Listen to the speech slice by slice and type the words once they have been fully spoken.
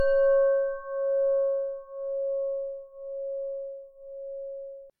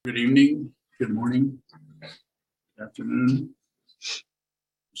Good evening, good morning, good afternoon.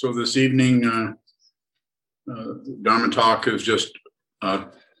 So this evening, Dharma Talk is just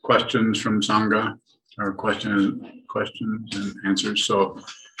questions from Sangha, or questions and answers. So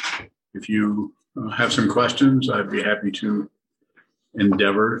if you have some questions, I'd be happy to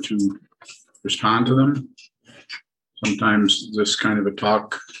endeavor to respond to them. Sometimes this kind of a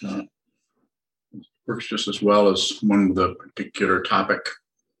talk works just as well as one with a particular topic.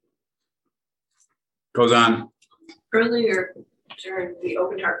 Goes on. Earlier during the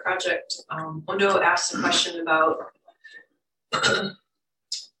Open Heart Project, Undo asked a question about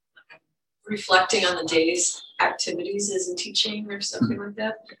reflecting on the day's activities as a teaching or something like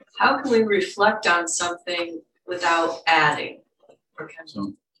that. How can we reflect on something without adding?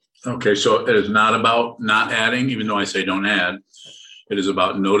 So it is not about not adding, even though I say don't add. It is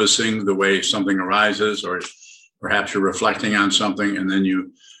about noticing the way something arises, or perhaps you're reflecting on something and then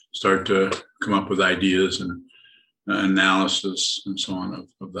you start to come up with ideas and analysis and so on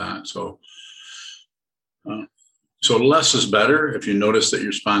of that. So less is better. If you notice that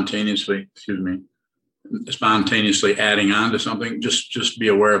you're spontaneously adding on to something, just be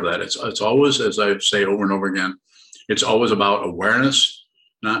aware of that. It's always, as I say over and over again, it's always about awareness,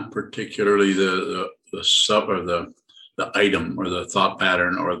 not particularly the sub or the item or the thought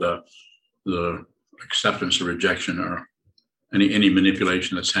pattern or the acceptance or rejection or any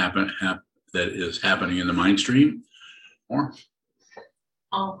manipulation that is happening in the mind stream. Or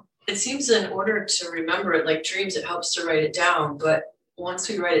it seems in order to remember it, like dreams, it helps to write it down. But once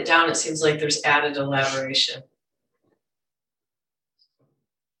we write it down, it seems like there's added elaboration.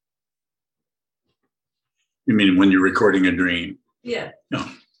 You mean when you're recording a dream? Yeah. No,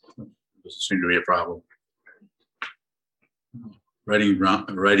 doesn't seem to be a problem. Waking up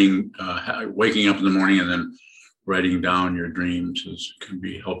in the morning and then writing down your dreams can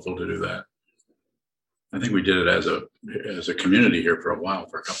be helpful to do that. I think we did it as a community here for a while,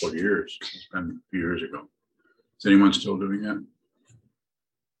 for a couple of years, a few years ago. Is anyone still doing that?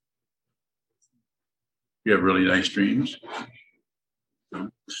 You have really nice dreams?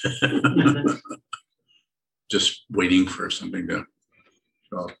 No? Just waiting for something to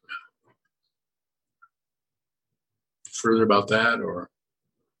show up. Further about that, or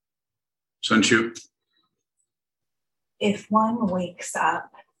Sunshu? If one wakes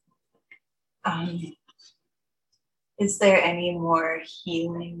up, is there any more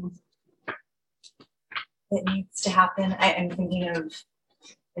healing that needs to happen? I'm thinking of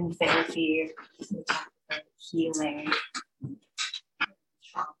in therapy, we talk about healing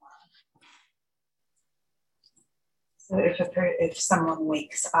trauma. So if someone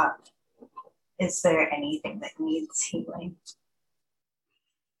wakes up, is there anything that needs healing?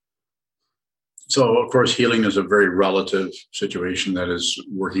 So, of course, healing is a very relative situation that is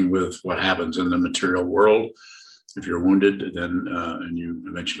working with what happens in the material world. If you're wounded, then and you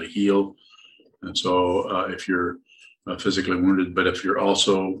eventually heal. And so if you're physically wounded, but if you're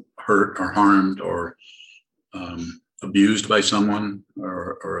also hurt or harmed or abused by someone,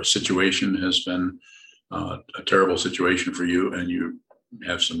 or a situation has been a terrible situation for you, and you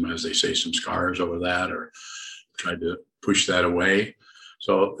have some, as they say, some scars over that, or tried to push that away.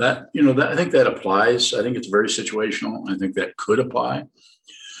 So that, I think that applies. I think it's very situational. I think that could apply.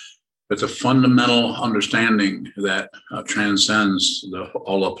 It's a fundamental understanding that transcends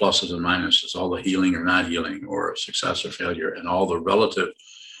all the pluses and minuses, all the healing or not healing, or success or failure, and all the relative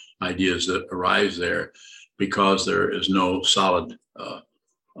ideas that arise there, because there is no solid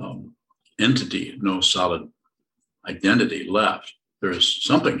entity, no solid identity left. There is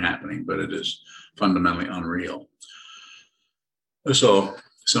something happening, but it is fundamentally unreal. So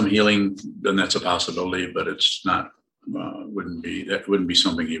some healing, then that's a possibility, but it's not. Wouldn't be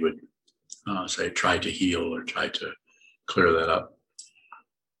something you would say try to heal or try to clear that up.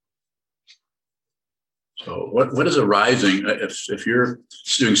 So what is arising, if you're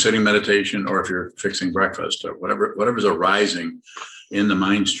doing sitting meditation, or if you're fixing breakfast, or whatever's arising in the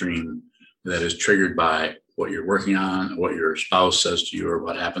mind stream that is triggered by what you're working on, what your spouse says to you, or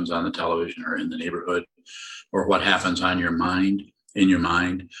what happens on the television or in the neighborhood, or what happens in your mind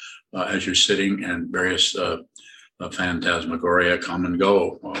as you're sitting, and various phantasmagoria come and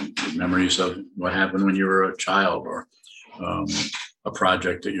go, memories of what happened when you were a child, or a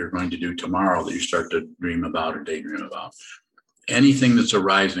project that you're going to do tomorrow that you start to dream about or daydream about. Anything that's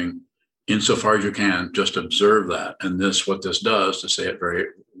arising, insofar as you can, just observe that. And what this does, to say it very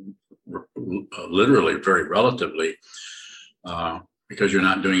literally, very relatively, because you're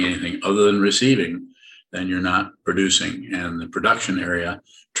not doing anything other than receiving, then you're not producing. And the production area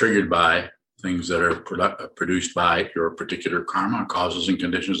triggered by things that are produced by your particular karma, causes and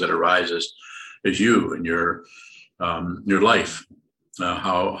conditions that arise as you and your life.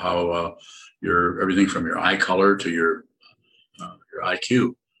 How your everything from your eye color to your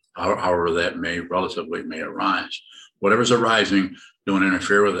IQ, however that may arise. Whatever's arising, don't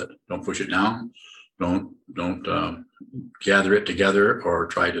interfere with it. Don't push it down. Don't gather it together or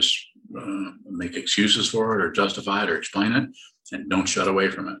try to make excuses for it or justify it or explain it, and don't shut away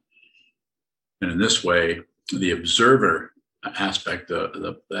from it. And in this way, the observer aspect,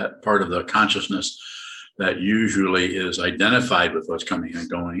 that part of the consciousness that usually is identified with what's coming and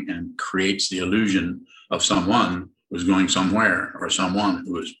going and creates the illusion of someone who's going somewhere or someone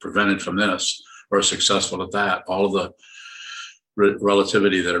who is prevented from this or successful at that, all of the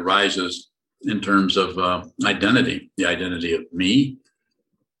relativity that arises in terms of identity, the identity of me,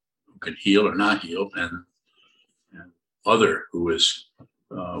 who can heal or not heal, and other who is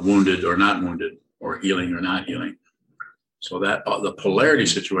wounded or not wounded, or healing or not healing. So that the polarity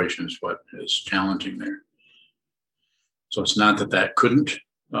situation is what is challenging there. So it's not that couldn't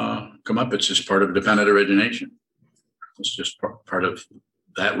come up. It's just part of dependent origination. It's just part of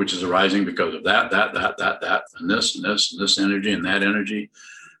that which is arising because of that, and this energy and that energy,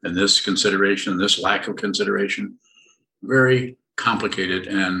 and this consideration, this lack of consideration. Very complicated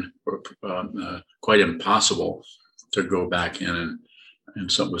and quite impossible to go back in and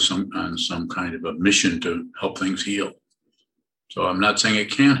some kind of a mission to help things heal. So I'm not saying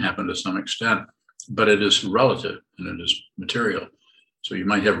it can happen to some extent, but it is relative and it is material. So you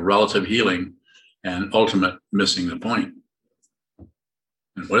might have relative healing and ultimate missing the point.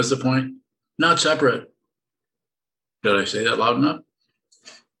 And what is the point? Not separate. Did I say that loud enough?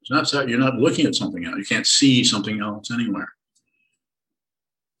 It's not separate. You're not looking at something else. You can't see something else anywhere.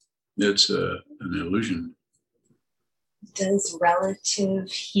 It's an illusion. Does relative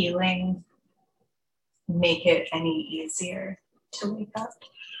healing make it any easier to wake up?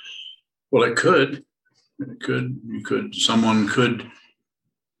 Well, it could. Someone could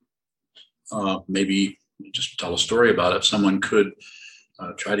maybe just tell a story about it. Someone could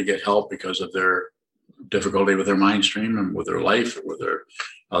try to get help because of their difficulty with their mind stream and with their life, or with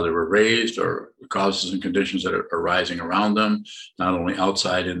how they were raised, or causes and conditions that are arising around them, not only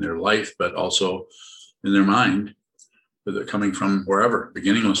outside in their life, but also in their mind, that are coming from wherever,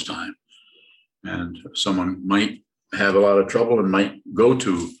 beginningless time. And someone might have a lot of trouble and might go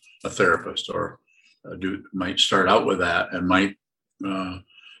to a therapist, or might start out with that, and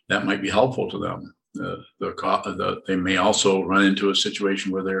that might be helpful to them. They may also run into a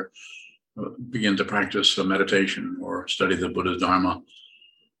situation where they're begin to practice meditation or study the Buddha's Dharma,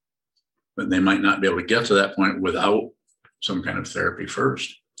 but they might not be able to get to that point without some kind of therapy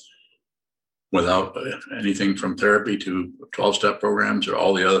first, without anything from therapy to 12-step programs or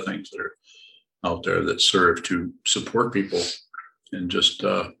all the other things that are out there that serve to support people in just,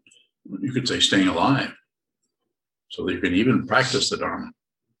 you could say, staying alive, so that you can even practice the Dharma.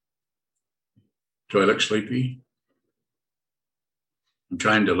 Do I look sleepy? I'm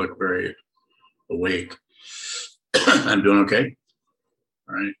trying to look very awake. I'm doing okay.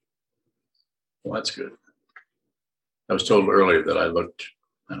 All right. Well, that's good. I was told earlier that I looked,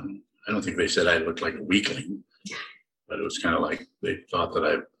 I don't think they said I looked like a weakling, but it was kind of like they thought that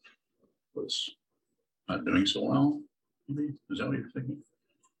I was not doing so well. Maybe. Is that what you're thinking?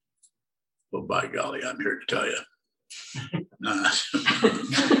 Well, by golly, I'm here to tell you. Nah.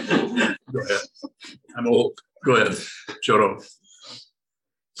 Go ahead. I'm old. Go ahead. Shoto.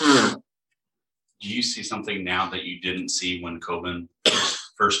 Do you see something now that you didn't see when Kobun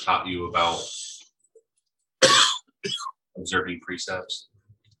first taught you about observing precepts?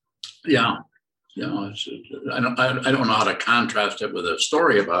 Yeah. I don't know how to contrast it with a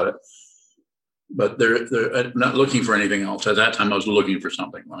story about it, but they're not looking for anything else. At that time, I was looking for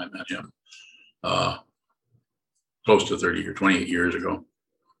something when I met him, close to 30 or 28 years ago.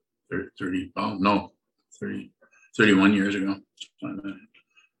 31 years ago.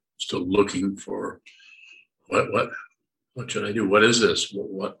 Still looking for what should I do? What is this?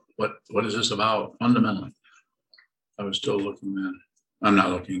 What is this about fundamentally? I was still looking then. I'm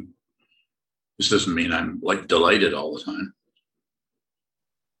not looking. This doesn't mean I'm like delighted all the time.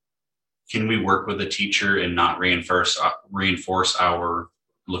 Can we work with a teacher and not reinforce our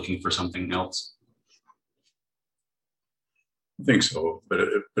looking for something else? I think so, but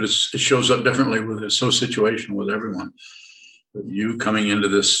it shows up differently with it's so situational with everyone. You coming into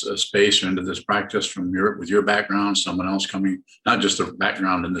this space or into this practice with your background, someone else coming, not just the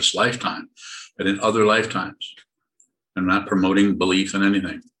background in this lifetime, but in other lifetimes. I'm not promoting belief in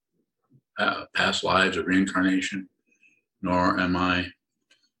anything, past lives or reincarnation, nor am I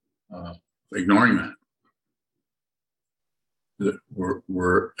ignoring that.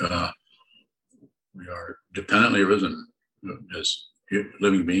 We are dependently arisen as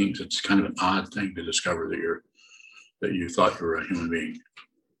living beings. It's kind of an odd thing to discover that you thought you were a human being.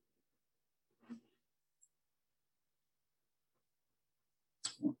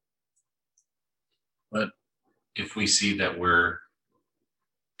 But if we see that we're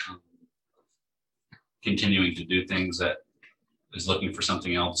continuing to do things that is looking for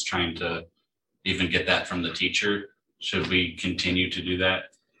something else, trying to even get that from the teacher, should we continue to do that?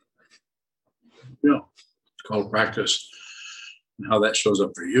 Yeah, it's called practice. And how that shows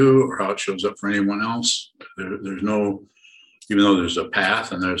up for you or how it shows up for anyone else, there's no, even though there's a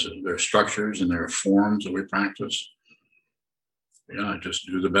path and there are structures and there are forms that we practice. Yeah, just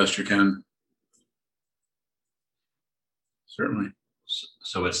do the best you can. Certainly.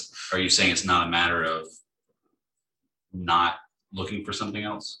 So are you saying it's not a matter of not looking for something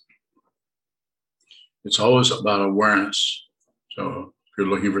else? It's always about awareness. So if you're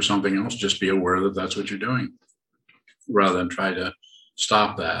looking for something else, just be aware that that's what you're doing, rather than try to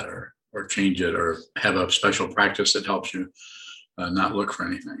stop that or change it or have a special practice that helps you not look for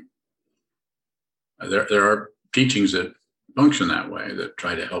anything. There are teachings that function that way, that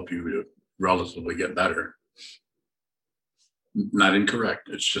try to help you to relatively get better. Not incorrect.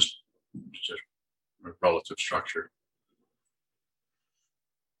 It's just a relative structure.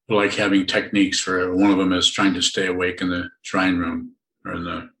 Like having techniques for, one of them is trying to stay awake in the shrine room or in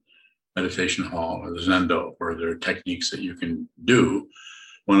the meditation hall or the Zendo, where there are techniques that you can do.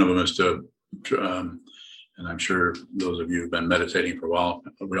 One of them is to, and I'm sure those of you who've been meditating for a while,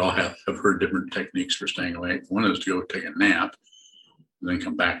 we all have heard different techniques for staying awake. One is to go take a nap and then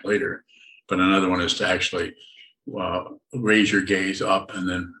come back later. But another one is to actually raise your gaze up and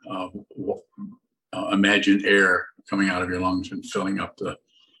then imagine air coming out of your lungs and filling up the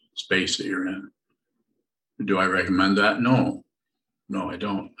space that you're in. Do I recommend that? No, I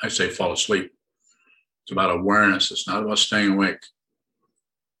don't. I say fall asleep. It's about awareness. It's not about staying awake.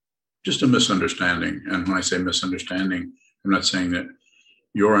 Just a misunderstanding. And when I say misunderstanding, I'm not saying that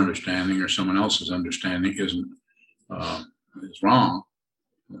your understanding or someone else's understanding is wrong.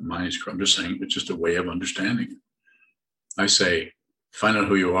 Mine is, I'm just saying it's just a way of understanding. I say, find out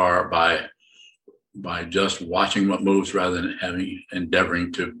who you are by just watching what moves rather than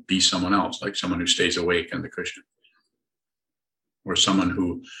endeavoring to be someone else, like someone who stays awake in the cushion, or someone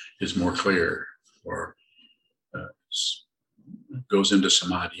who is more clear, or goes into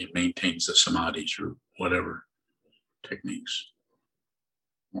samadhi and maintains the samadhi through whatever techniques.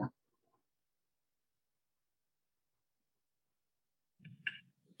 More.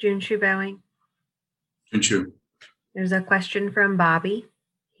 Junshu bowing. Junshu. There's a question from Bobby.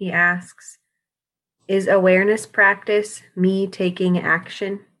 He asks, is awareness practice me taking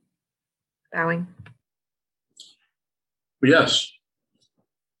action? Bowing. Yes,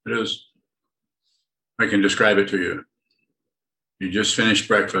 it is. I can describe it to you. You just finished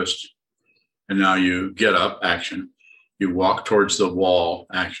breakfast and now you get up, action. You walk towards the wall,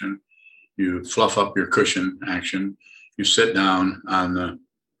 action. You fluff up your cushion, action. You sit down on the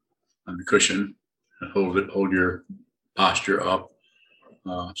cushion and hold your posture up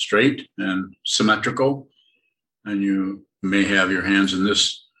straight and symmetrical. And you may have your hands in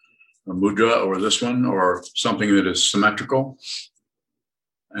this mudra or this one or something that is symmetrical,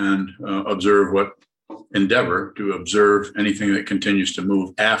 and endeavor to observe anything that continues to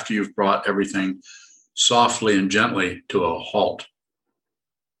move after you've brought everything softly and gently to a halt.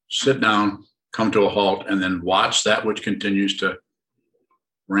 Sit down, come to a halt, and then watch that which continues to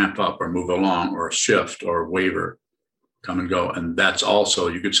ramp up or move along or shift or waver, come and go. And that's also,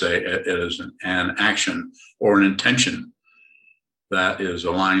 you could say, it is an action or an intention that is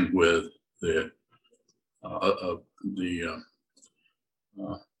aligned with that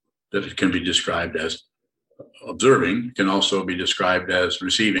it can be described as observing, can also be described as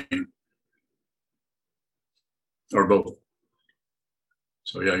receiving, or both.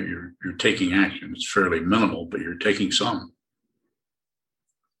 So yeah, you're taking action. It's fairly minimal, but you're taking some.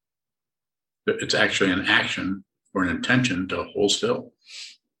 It's actually an action or an intention to hold still.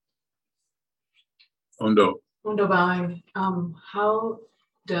 Ondo bowing. How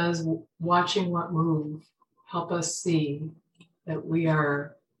does watching what move help us see that we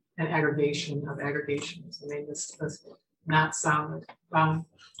are an aggregation of aggregations? I mean, this not solid.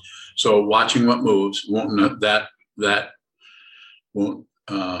 So watching what moves won't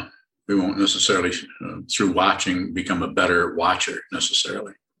we won't necessarily through watching become a better watcher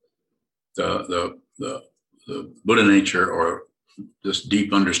necessarily. The Buddha nature or this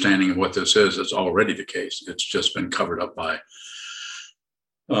deep understanding of what this is already the case. It's just been covered up by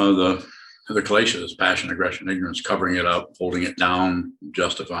the the kileshas, passion, aggression, ignorance, covering it up, holding it down,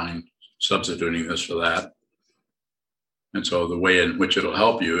 justifying, substituting this for that. And so the way in which it'll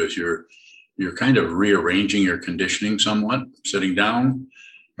help you is you're kind of rearranging your conditioning somewhat, sitting down.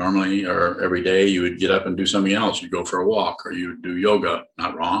 Normally or every day you would get up and do something else. You'd go for a walk or you'd do yoga.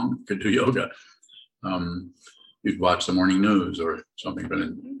 Not wrong, you could do yoga. You'd watch the morning news or something. But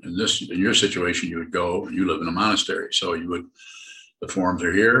in your situation, you would go, you live in a monastery. So the forms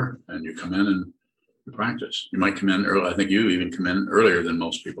are here and you come in and you practice. You might come in early. I think you even come in earlier than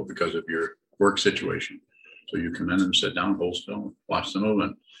most people because of your work situation. So you come in and sit down, hold still, watch the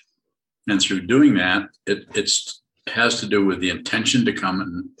movement. And through doing that, it has to do with the intention to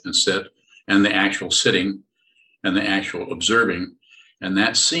come and sit and the actual sitting and the actual observing. And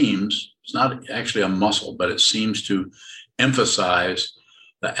that seems, it's not actually a muscle, but it seems to emphasize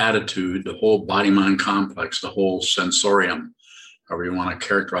the attitude, the whole body-mind complex, the whole sensorium, however you want to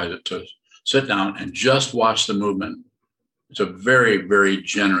characterize it, to sit down and just watch the movement. It's a very, very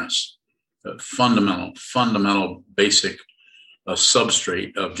generous, fundamental, basic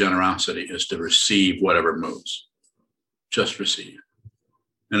substrate of generosity is to receive whatever moves. Just receive.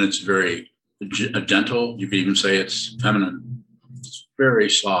 And it's very gentle. You could even say it's feminine. It's very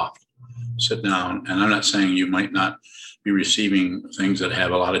soft. Sit down. And I'm not saying you might not be receiving things that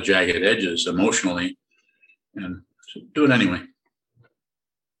have a lot of jagged edges emotionally. And so do it anyway.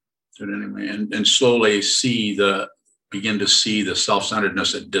 Do it anyway. And slowly begin to see the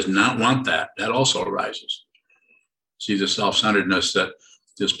self-centeredness that does not want that. That also arises. See the self-centeredness that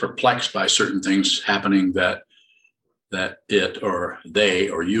is perplexed by certain things happening that it or they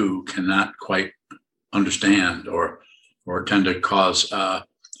or you cannot quite understand or tend to cause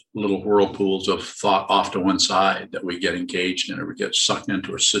little whirlpools of thought off to one side that we get engaged in or we get sucked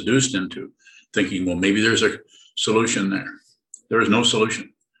into or seduced into, thinking, well, maybe there's a solution there. There is no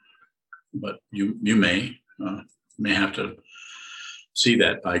solution, but you may have to see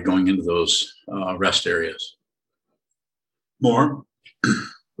that by going into those rest areas. More?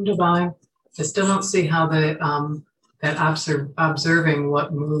 Divine. I still don't see how observing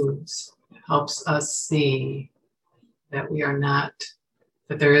what moves helps us see that we are not,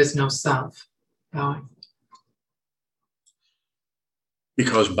 that there is no self going.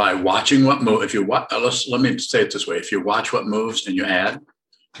 Because by watching what moves, if you watch, let me say it this way: if you watch what moves and you add,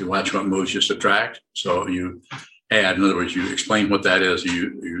 if you watch what moves, you subtract. So you add. In other words, you explain what that is.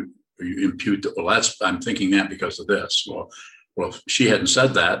 You impute. I'm thinking that because of this. Well, if she hadn't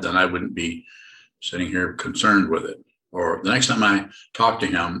said that, then I wouldn't be sitting here concerned with it. Or the next time I talk to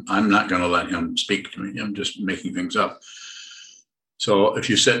him, I'm not going to let him speak to me. I'm just making things up. So if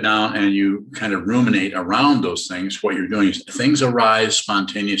you sit down and you kind of ruminate around those things, what you're doing is things arise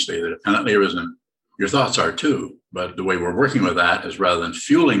spontaneously. They're dependently arisen. Your thoughts are too. But the way we're working with that is rather than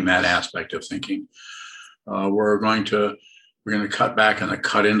fueling that aspect of thinking, we're going to cut back and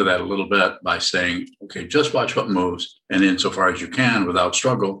cut into that a little bit by saying, okay, just watch what moves. And insofar as you can, without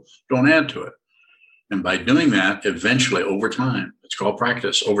struggle, don't add to it. And by doing that, eventually over time, it's called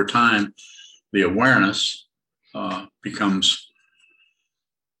practice, over time, the awareness becomes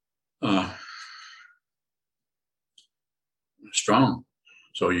strong.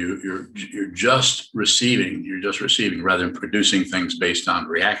 So you're just receiving rather than producing things based on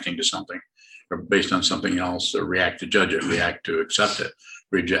reacting to something or based on something else, or react to judge it, react to accept it,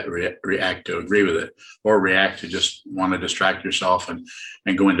 react to agree with it, or react to just want to distract yourself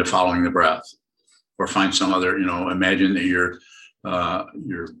and go into following the breath, or find some other, imagine that you're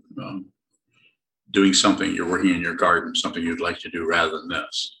doing something, you're working in your garden, something you'd like to do rather than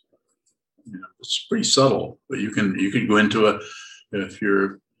this. It's pretty subtle, but you could go into if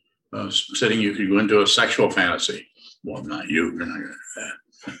you're sitting, you could go into a sexual fantasy. Well, not you, you're not going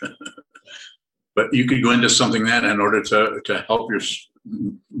to do that. But you could go into something that in order to help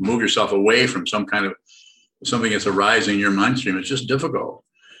move yourself away from some kind of something that's arising in your mind stream. It's just difficult.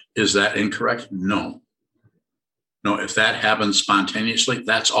 Is that incorrect? No. If that happens spontaneously,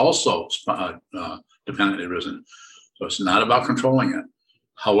 that's also dependently arisen. So it's not about controlling it.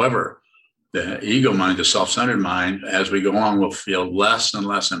 However, the ego mind, the self-centered mind, as we go on, will feel less and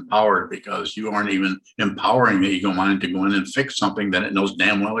less empowered because you aren't even empowering the ego mind to go in and fix something that it knows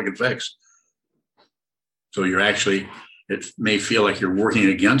damn well it can fix. So it may feel like you're working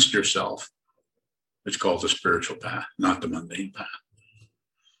against yourself. It's called the spiritual path, not the mundane path.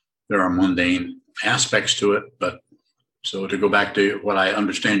 There are mundane aspects to it, but so to go back to what I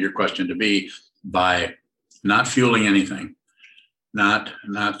understand your question to be, by not fueling anything, not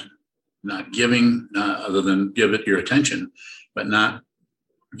giving, other than give it your attention, but not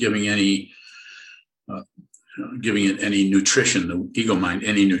giving giving it any nutrition, the ego mind,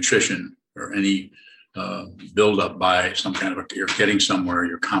 any nutrition or any buildup by some kind of you're getting somewhere,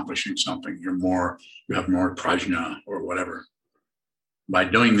 you're accomplishing something, you have more prajna or whatever. By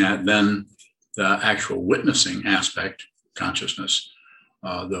doing that, then the actual witnessing aspect, consciousness,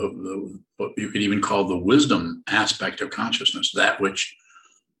 what you could even call the wisdom aspect of consciousness, that which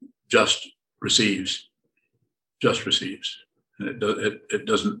just receives. And it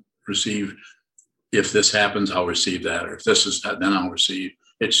doesn't receive, if this happens, I'll receive that, or if this is that, then I'll receive.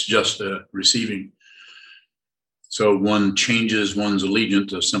 It's just receiving. So one changes one's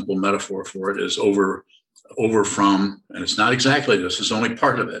allegiance. A simple metaphor for it is over from, and it's not exactly this, it's only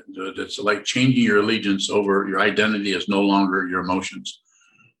part of it. It's like changing your allegiance over. Your identity is no longer your emotions.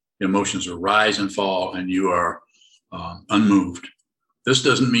 The emotions will rise and fall, and you are unmoved. This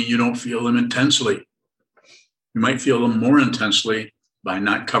doesn't mean you don't feel them intensely. You might feel them more intensely by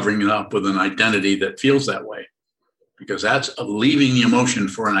not covering it up with an identity that feels that way, because that's leaving the emotion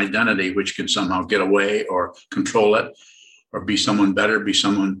for an identity which can somehow get away or control it, or be someone better, be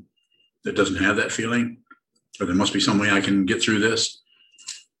someone that doesn't have that feeling, or there must be some way I can get through this.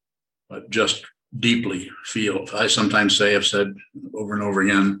 But just deeply feel. I sometimes say, I've said over and over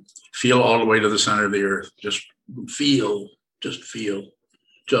again, feel all the way to the center of the earth. Just feel,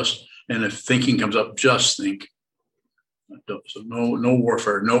 and if thinking comes up, just think. So no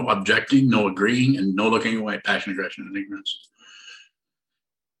warfare, no objecting, no agreeing, and no looking away, passion, aggression, and ignorance.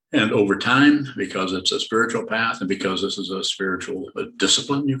 And over time, because it's a spiritual path, and because this is a spiritual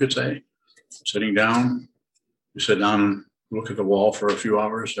discipline, you could say, sitting down, you sit down and look at the wall for a few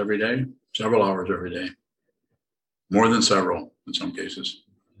hours every day, several hours every day, more than several in some cases.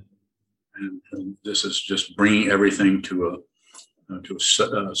 And this is just bringing everything to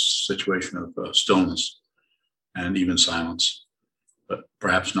a situation of stillness and even silence, but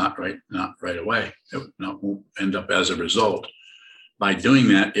perhaps not right away. It won't end up as a result. By doing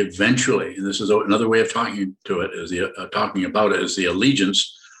that, eventually, and this is another way of talking about it, is the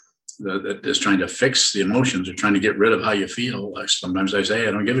allegiance that is trying to fix the emotions or trying to get rid of how you feel. Sometimes I say,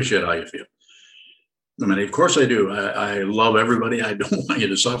 I don't give a shit how you feel. I mean, of course I do. I love everybody. I don't want you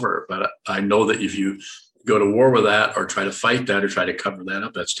to suffer, but I know that if you go to war with that or try to fight that or try to cover that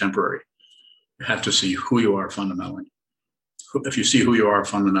up, that's temporary. You have to see who you are fundamentally. If you see who you are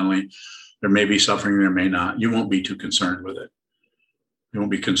fundamentally, there may be suffering, there may not. You won't be too concerned with it. You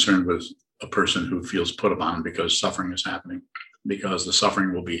won't be concerned with a person who feels put upon because suffering is happening, because the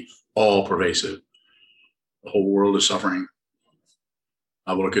suffering will be all pervasive. The whole world is suffering.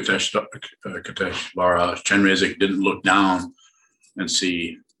 Avalokiteshvara Chenrezig didn't look down and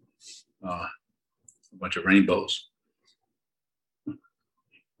see a bunch of rainbows.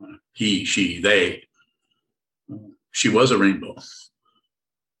 He, she, they. She was a rainbow.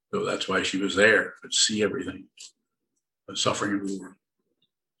 So that's why she was there, to see everything, the suffering of the world.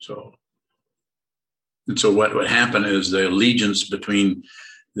 So what would happen is the allegiance between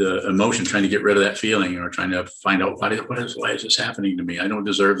the emotion, trying to get rid of that feeling, or trying to find out why is this happening to me? I don't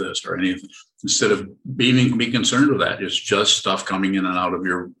deserve this or anything. Instead of being concerned with that, it's just stuff coming in and out of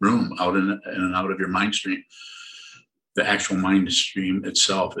your room, in and out of your mind stream. The actual mind stream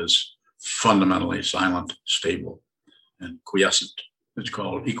itself is fundamentally silent, stable, and quiescent. It's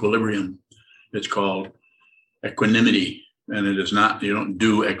called equilibrium. It's called equanimity. And it is not, you don't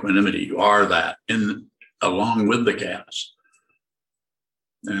do equanimity. You are that along with the chaos.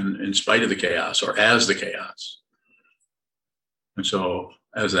 And in spite of the chaos, or as the chaos. And so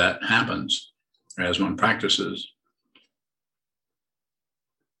as that happens, as one practices,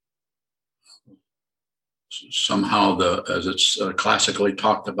 somehow as it's classically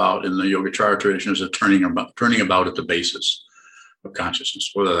talked about in the Yogacara tradition, is a turning about at the basis of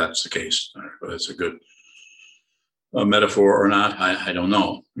consciousness. Whether that's the case, or whether it's a good metaphor or not, I don't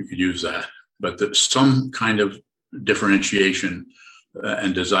know. We could use that. But some kind of differentiation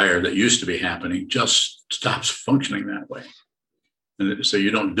and desire that used to be happening just stops functioning that way. And so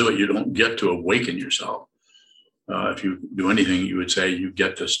you don't do it, you don't get to awaken yourself. If you do anything, you would say you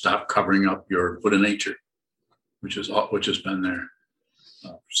get to stop covering up your Buddha nature, which has been there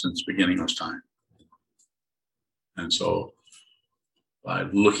since beginning of time. And so by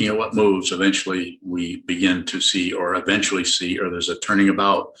looking at what moves, eventually we begin to see, or there's a turning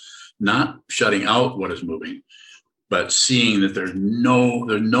about, not shutting out what is moving, but seeing that there's no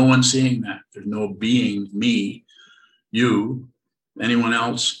one seeing that. There's no being, me, you, anyone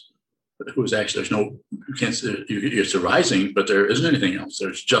else who is actually, it's arising, but there isn't anything else.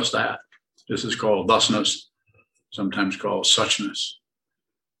 There's just that. This is called thusness, sometimes called suchness.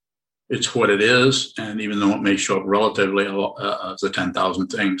 It's what it is, and even though it may show up relatively as the 10,000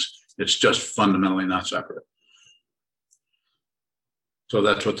 things, it's just fundamentally not separate. So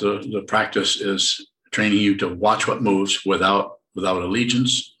that's what the practice is, training you to watch what moves without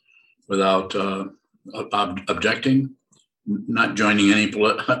allegiance, without objecting, not joining any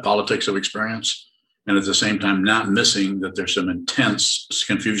politics of experience, and at the same time not missing that there's some intense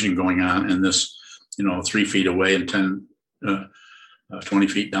confusion going on in this, 3 feet away and 20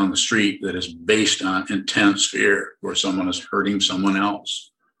 feet down the street, that is based on intense fear where someone is hurting someone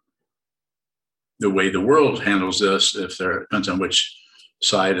else. The way the world handles this, depends on which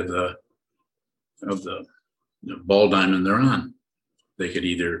side of the ball diamond they're on. They could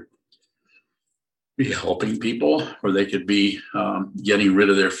either be helping people, or they could be getting rid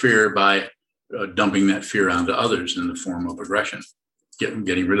of their fear by dumping that fear onto others in the form of aggression.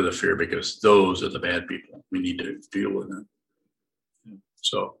 Getting rid of the fear, because those are the bad people. We need to deal with them.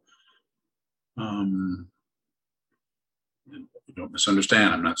 So, don't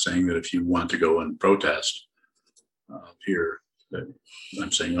misunderstand. I'm not saying that if you want to go and protest here, that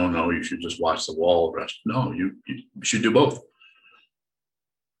I'm saying, oh no, you should just watch the wall rest. No, you should do both.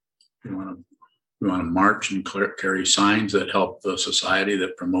 You want to march and carry signs that help the society,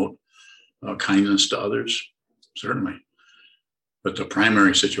 that promote kindness to others, certainly. But the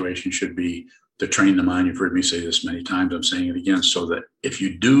primary situation should be to train the mind. You've heard me say this many times. I'm saying it again, so that if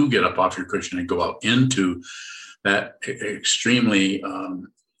you do get up off your cushion and go out into that extremely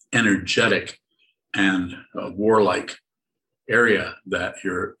energetic and warlike area, that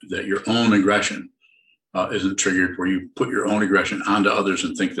your own aggression isn't triggered, where you put your own aggression onto others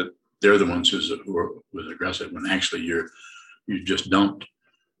and think that they're the ones who are aggressive, when actually you just don't,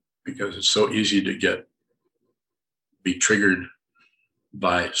 because it's so easy to be triggered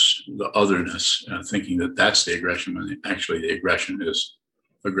by the otherness, thinking that that's the aggression, when actually the aggression is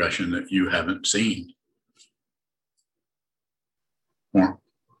aggression that you haven't seen. More.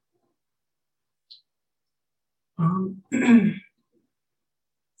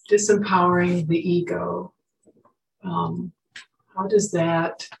 Disempowering the ego. How does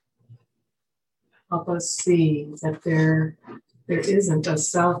that help us see that there isn't a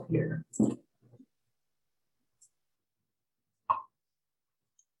self here?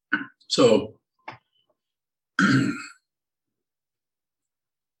 So,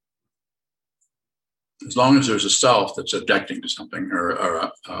 as long as there's a self that's objecting to something, or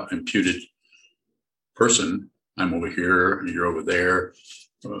a imputed person, I'm over here, you're over there,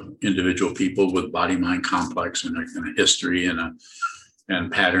 individual people with body-mind complex and a history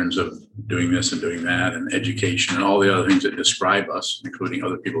and patterns of doing this and doing that, and education and all the other things that describe us, including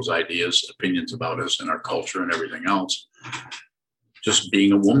other people's ideas, opinions about us and our culture and everything else. Just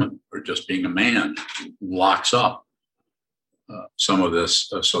being a woman or just being a man locks up some of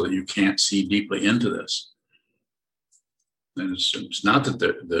this, so that you can't see deeply into this. And it's not that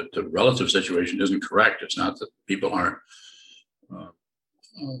the relative situation isn't correct. It's not that people aren't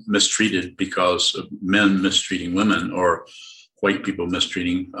mistreated because of men mistreating women, or white people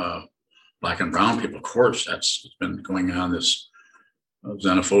mistreating black and brown people. Of course, that's been going on. This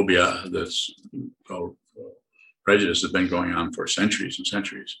xenophobia, this prejudice has been going on for centuries and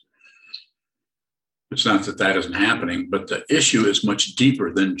centuries. It's not that that isn't happening, but the issue is much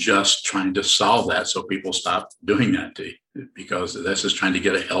deeper than just trying to solve that so people stop doing that to you, because this is trying to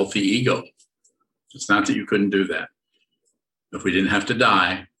get a healthy ego. It's not that you couldn't do that. If we didn't have to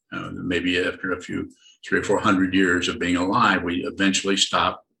die, maybe after a few 300 or 400 years of being alive, we eventually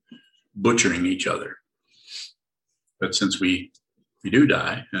stop butchering each other. But since we do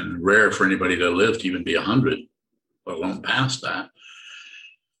die, and rare for anybody to live to even be 100, let alone past that,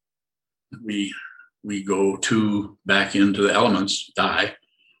 we go back into the elements, die,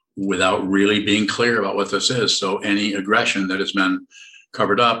 without really being clear about what this is. So any aggression that has been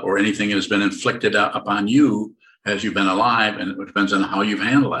covered up, or anything that has been inflicted upon you as you've been alive, and it depends on how you've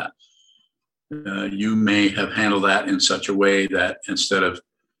handled that. You may have handled that in such a way that instead of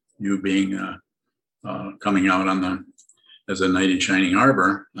you being coming out as a knight in shining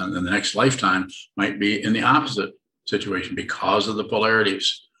armor, and in the next lifetime might be in the opposite situation because of the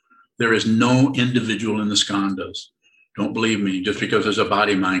polarities. There is no individual in the skandhas. Don't believe me. Just because there's a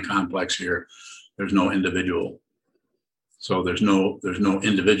body-mind complex here, there's no individual. So there's no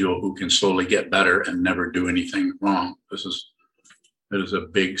individual who can slowly get better and never do anything wrong. It is a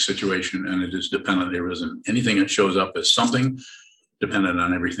big situation, and it is dependent. There isn't anything that shows up as something dependent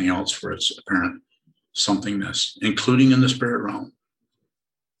on everything else for its apparent somethingness, including in the spirit realm.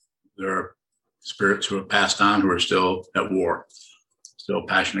 There are spirits who have passed on who are still at war. Still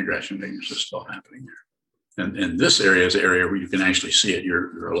passion, aggression, ignorance is still happening there. And this area is an area where you can actually see it.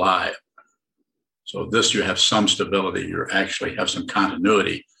 You're alive. So this, you have some stability. You actually have some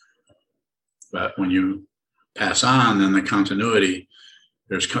continuity. But when you pass on, then the continuity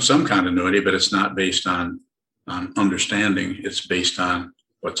there's some continuity, but it's not based on understanding. It's based on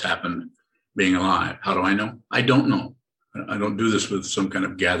what's happened being alive. How do I know? I don't know. I don't do this with some kind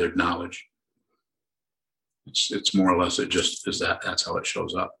of gathered knowledge. It's more or less, it just is that's how it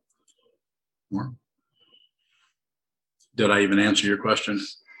shows up. More? Did I even answer your question?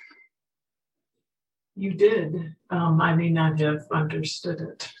 You did. I may not have understood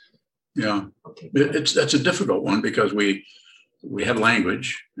it. Yeah, Okay. that's a difficult one because we have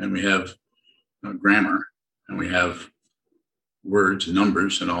language and we have grammar and we have words,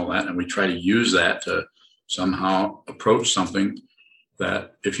 numbers, and all that, and we try to use that to somehow approach something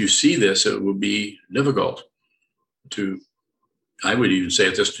that, if you see this, it would be difficult to. I would even say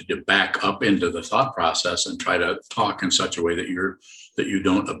this to back up into the thought process and try to talk in such a way that you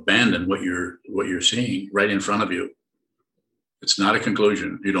don't abandon what you're seeing right in front of you. It's not a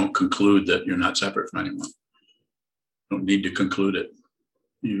conclusion. You don't conclude that you're not separate from anyone. You don't need to conclude it.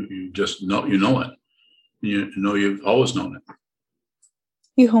 You just know it. You know you've always known it.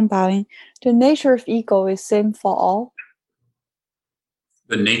 玉红白灵, the nature of ego is same for all.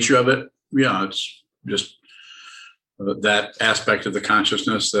 The nature of it, yeah, it's just that aspect of the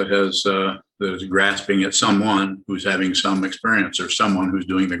consciousness that is grasping at someone who's having some experience or someone who's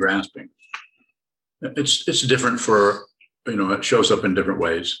doing the grasping. It's different for, it shows up in different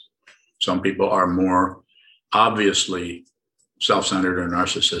ways. Some people are more obviously self-centered or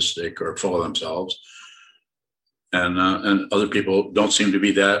narcissistic or full of themselves. And other people don't seem to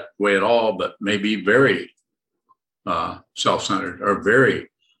be that way at all, but maybe very self-centered or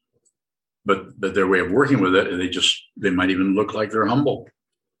but their way of working with it, they might even look like they're humble.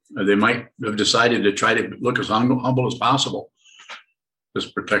 They might have decided to try to look as humble as possible. This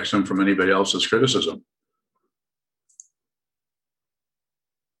protects them from anybody else's criticism.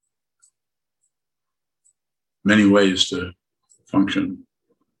 Many ways to function,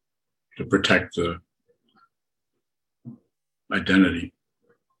 to protect the identity.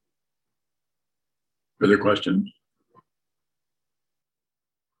 Further questions?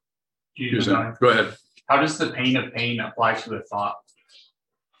 Go ahead. How does the pain of pain apply to the thought?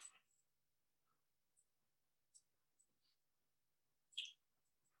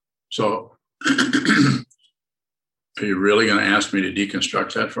 So, are you really going to ask me to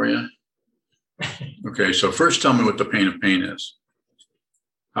deconstruct that for you? Okay, so first tell me what the pain of pain is.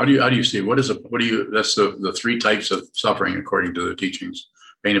 How do you see, that's the three types of suffering according to the teachings.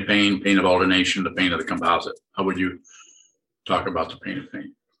 Pain of pain, pain of alternation, the pain of the composite. How would you talk about the pain of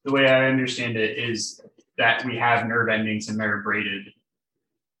pain? The way I understand it is that we have nerve endings and they're braided.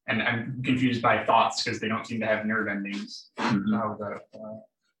 And I'm confused by thoughts because they don't seem to have nerve endings. Mm-hmm.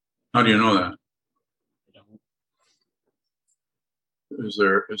 How do you know that? Is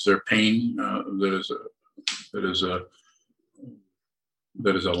there pain that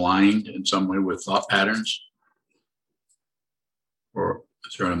is aligned in some way with thought patterns? Or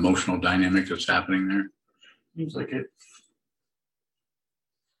is there an emotional dynamic that's happening there? Seems like it.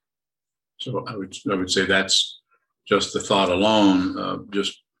 So I would say that's just the thought alone,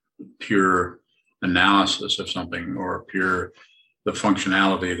 just pure analysis of something, or pure the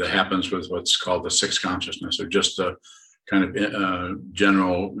functionality that happens with what's called the sixth consciousness, or just the kind of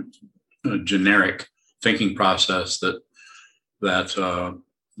general, generic thinking process that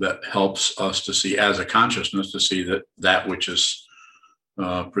helps us to see as a consciousness, to see that which is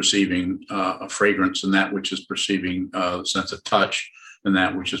perceiving a fragrance, and that which is perceiving a sense of touch, and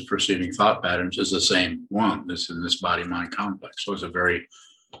that which is perceiving thought patterns is the same one. This in this body-mind complex. So it's a very,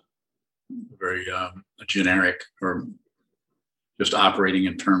 very generic, or just operating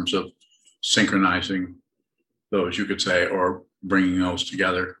in terms of synchronizing those, you could say, or bringing those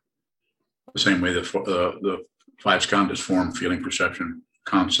together. The same way the five skandhas, form, feeling, perception,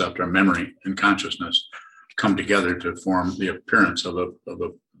 concept, or memory, and consciousness come together to form the appearance of a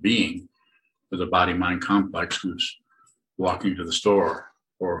being with a body-mind complex who's walking to the store,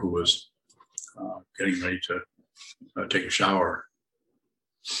 or who was getting ready to take a shower,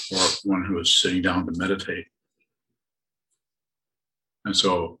 or one who is sitting down to meditate. And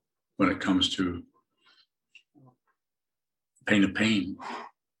so when it comes to pain of pain,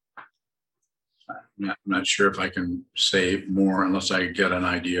 I'm not sure if I can say more unless I get an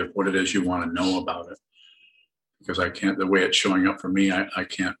idea of what it is you want to know about it. Because I can't, the way it's showing up for me, I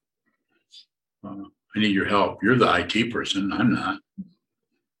can't, I need your help. You're the IT person, I'm not.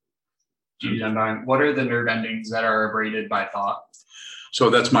 What are the nerve endings that are abraded by thought? So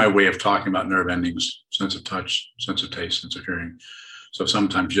that's my way of talking about nerve endings: sense of touch, sense of taste, sense of hearing. So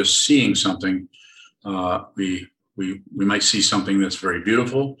sometimes just seeing something, we might see something that's very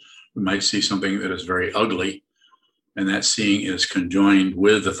beautiful. We might see something that is very ugly. And that seeing is conjoined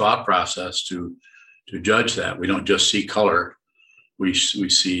with the thought process to judge that. We don't just see color. We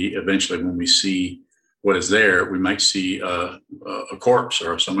see, eventually when we see what is there, we might see a corpse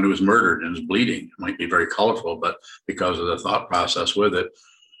or someone who was murdered and is bleeding. It might be very colorful, but because of the thought process with it,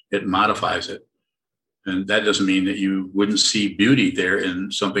 it modifies it. And that doesn't mean that you wouldn't see beauty there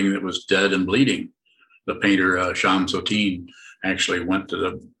in something that was dead and bleeding. The painter Shams Sotin actually went to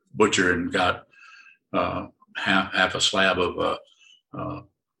the butcher and got half a slab of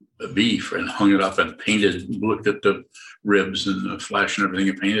beef and hung it up and painted, looked at the ribs and the flesh and everything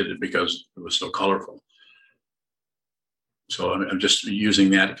and painted it because it was so colorful. So I'm just using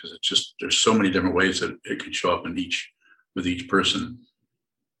that because it's just, there's so many different ways that it can show up with each person.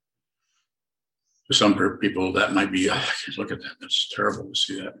 For some people, that might be, I can't look at that. That's terrible to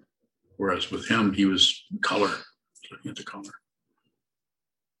see that. Whereas with him, he was color, looking at the color.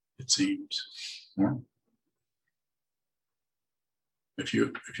 It seems. Yeah. If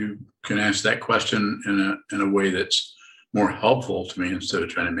you can ask that question in a way that's more helpful to me instead of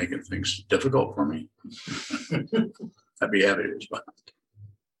trying to make things difficult for me, I'd be happy to respond.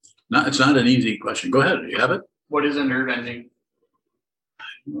 It's not an easy question. Go ahead. Do you have it? What is a nerve ending?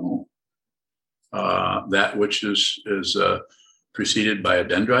 No. That which is preceded by a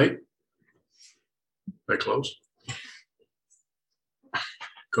dendrite. That close?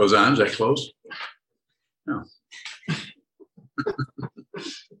 Goes on. Is that close? No.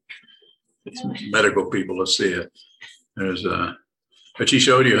 It's medical people. Let's see it. There's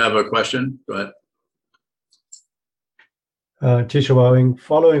Chisho, do you have a question? Go ahead. Chisho Bowing,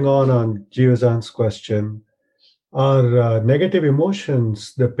 following on Jiwazan's question, are negative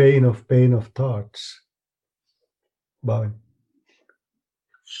emotions the pain of thoughts? Bowing.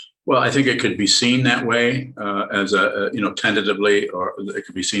 Well, I think it could be seen that way as tentatively, or it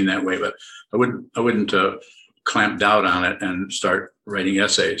could be seen that way, but I wouldn't clamp down on it and start writing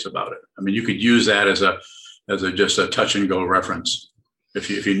essays about it. I mean, you could use that as just a touch and go reference. If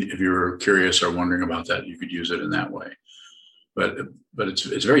you're curious or wondering about that, you could use it in that way. But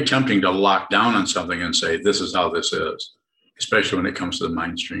it's very tempting to lock down on something and say, this is how this is, especially when it comes to the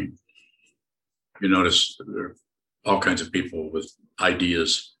mind stream. You notice there are all kinds of people with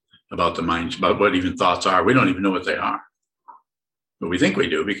ideas about the mind, about what even thoughts are. We don't even know what they are. But we think we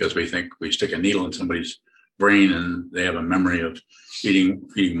do because we think we stick a needle in somebody's brain and they have a memory of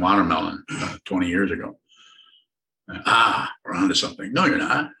eating watermelon 20 years ago. We're onto something. No, you're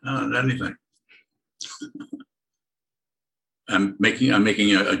not. Not anything. I'm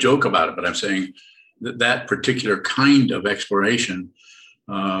making a joke about it, but I'm saying that particular kind of exploration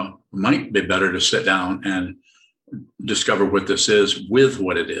might be better to sit down and discover what this is with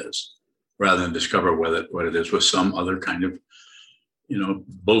what it is, rather than discover what it is with some other kind of,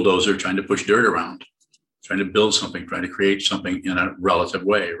 bulldozer trying to push dirt around, trying to build something, trying to create something in a relative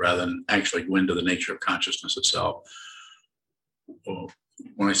way, rather than actually go into the nature of consciousness itself. Well,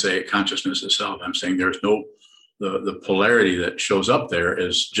 when I say consciousness itself, I'm saying there's no, the polarity that shows up there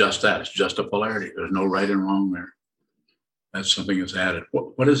is just that. It's just a polarity. There's no right and wrong there. That's something that's added.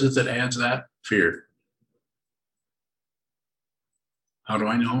 What is it that adds that? Fear. How do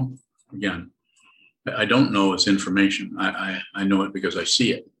I know? Again, I don't know it's information. I know it because I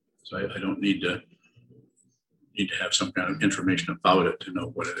see it. So I don't need to have some kind of information about it to know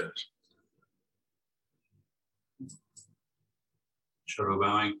what it is. Shoto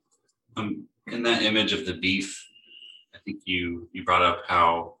Bowing. In that image of the beef, I think you brought up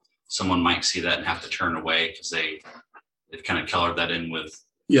how someone might see that and have to turn away because they've kind of colored that in with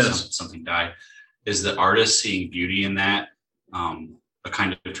something died. Is the artist seeing beauty in that a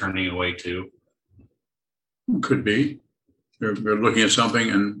kind of turning away too? Could be. They're looking at something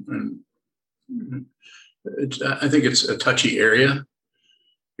and I think it's a touchy area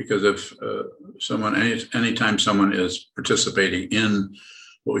because if anytime someone is participating in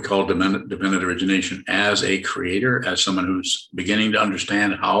what we call dependent origination as a creator, as someone who's beginning to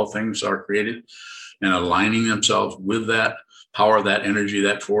understand how things are created and aligning themselves with that power, that energy,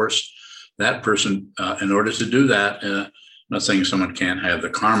 that force, that person, in order to do that, I'm not saying someone can't have the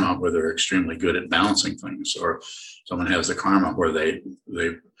karma where they're extremely good at balancing things, or someone has the karma where they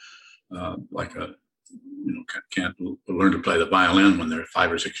can't learn to play the violin when they're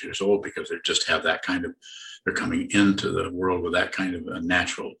 5 or 6 years old because they just have that kind of, they're coming into the world with that kind of a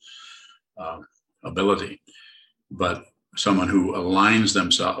natural ability. But someone who aligns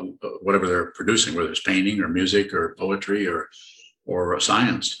themselves, whatever they're producing, whether it's painting or music or poetry or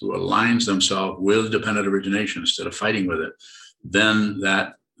science, who aligns themselves with dependent origination instead of fighting with it, then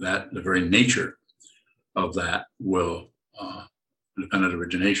that the very nature of that will, dependent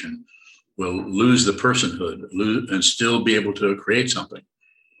origination will lose the personhood, and still be able to create something.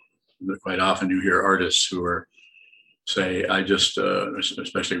 Quite often you hear artists who are say, I just,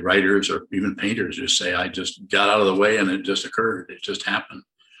 especially writers or even painters, just say, I just got out of the way and it just occurred. It just happened.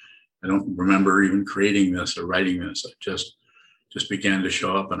 I don't remember even creating this or writing this. It just began to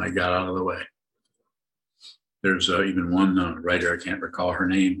show up and I got out of the way. There's even one writer, I can't recall her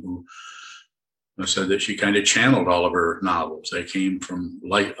name, who said that she kind of channeled all of her novels. They came from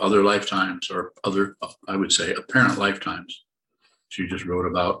other lifetimes, or other, I would say, apparent lifetimes. She just wrote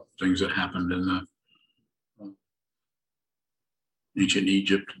about things that happened in the ancient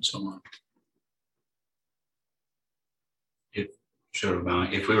Egypt and so on.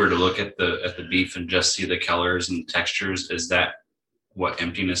 If we were to look at the beef and just see the colors and textures, is that what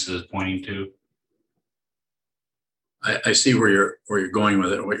emptiness is pointing to? I see where you're going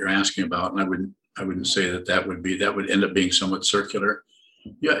with it, what you're asking about, and I wouldn't say that would end up being somewhat circular.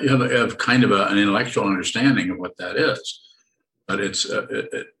 Yeah, you have kind of an intellectual understanding of what that is, but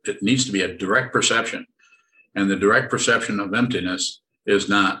it needs to be a direct perception, and the direct perception of emptiness is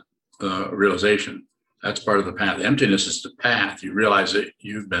not realization. That's part of the path. Emptiness is the path. You realize that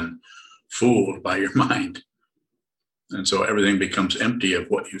you've been fooled by your mind, and so everything becomes empty of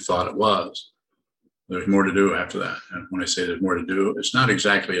what you thought it was. There's more to do after that. And when I say there's more to do, it's not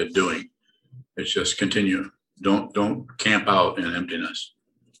exactly a doing. It's just continue. Don't camp out in emptiness.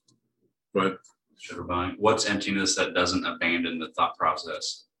 But what's emptiness that doesn't abandon the thought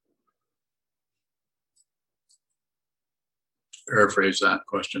process? Paraphrase that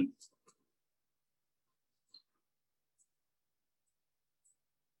question.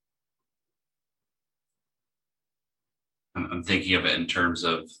 I'm thinking of it in terms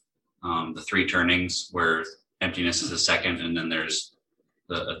of the three turnings, where emptiness is the second, and then there's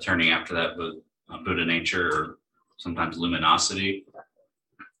a turning after that with Buddha nature, or sometimes luminosity.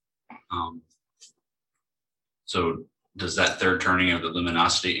 So does that third turning of the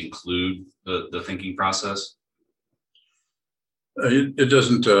luminosity include the thinking process? It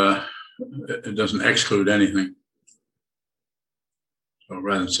doesn't exclude anything. So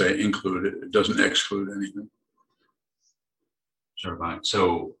rather than say include, it doesn't exclude anything.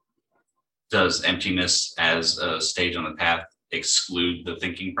 So does emptiness as a stage on the path exclude the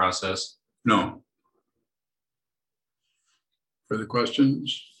thinking process? No. Further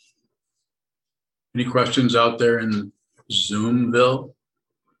questions? Any questions out there in Zoomville?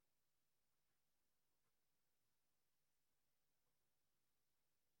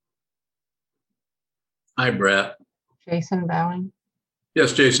 Hi, Brett. Jason Bowing.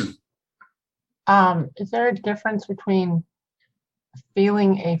 Yes, Jason. Is there a difference between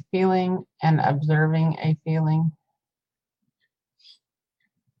feeling a feeling and observing a feeling?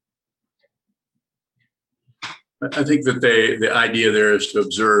 I think that the idea there is to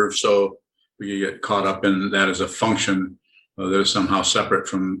observe, so we get caught up in that as a function that is somehow separate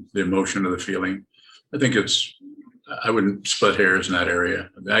from the emotion of the feeling. I wouldn't split hairs in that area.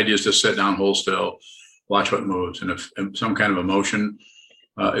 The idea is to sit down, hold still, watch what moves. And if some kind of emotion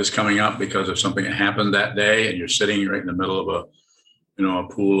is coming up because of something that happened that day, and you're sitting right in the middle of a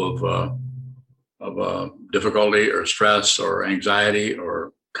pool of difficulty or stress or anxiety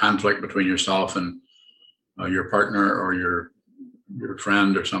or conflict between yourself and your partner or your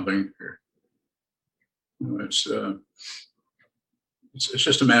friend or something, it's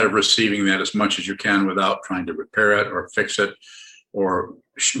just a matter of receiving that as much as you can without trying to repair it or fix it or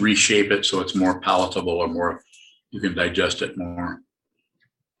reshape it so it's more palatable or more, you can digest it more.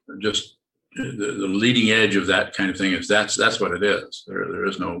 Just the leading edge of that kind of thing is that's what it is. There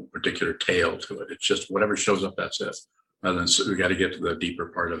is no particular tail to it. It's just whatever shows up, that's it. Rather than we got to get to the deeper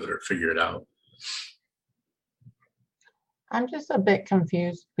part of it or figure it out. I'm just a bit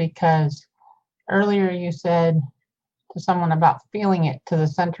confused because earlier you said to someone about feeling it to the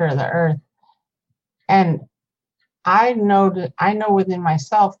center of the earth. And I know within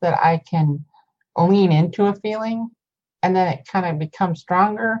myself that I can lean into a feeling and then it kind of becomes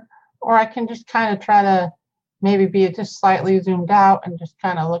stronger, or I can just kind of try to maybe be just slightly zoomed out and just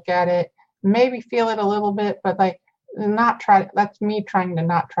kind of look at it, maybe feel it a little bit, but that's me trying to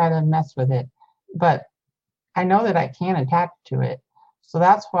not try to mess with it. But I know that I can attach to it. So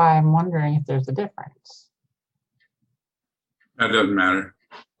that's why I'm wondering if there's a difference. That doesn't matter.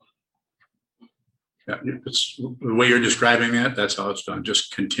 Yeah, it's the way you're describing that, that's how it's done.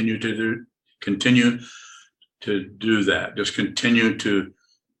 Just continue to do that. Just continue to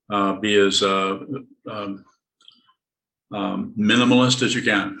be as minimalist as you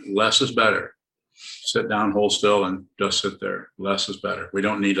can. Less is better. Sit down, hold still, and just sit there. Less is better. We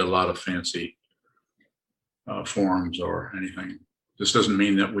don't need a lot of fancy forms or anything. This doesn't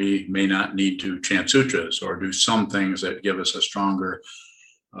mean that we may not need to chant sutras or do some things that give us a stronger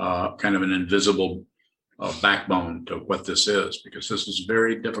kind of an invisible backbone to what this is, because this is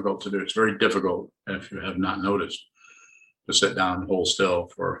very difficult to do. It's very difficult, if you have not noticed, to sit down and hold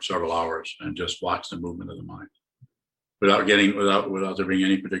still for several hours and just watch the movement of the mind without there being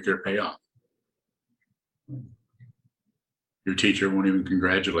any particular payoff. Your teacher won't even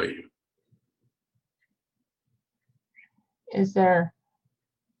congratulate you. Is there,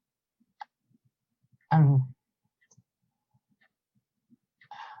 I don't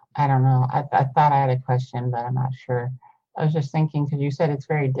know. I thought I had a question, but I'm not sure. I was just thinking, because you said it's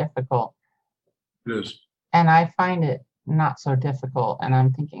very difficult. It is. And I find it not so difficult. And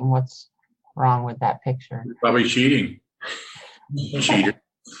I'm thinking, what's wrong with that picture? You're probably cheating. Cheater.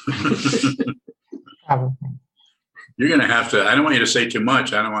 Probably. You're going to have to, I don't want you to say too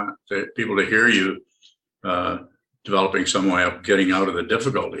much. I don't want people to hear you developing some way of getting out of the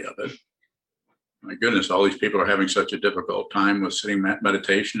difficulty of it. My goodness, all these people are having such a difficult time with sitting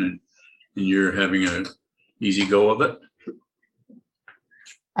meditation, and you're having an easy go of it.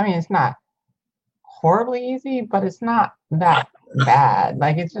 I mean, it's not horribly easy, but it's not that bad.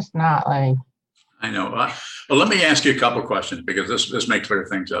 Like, it's just not like. I know. Well, let me ask you a couple of questions, because this may clear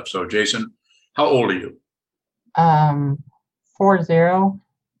things up. So, Jason, how old are you? 40.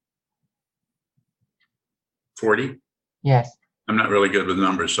 40? Yes. I'm not really good with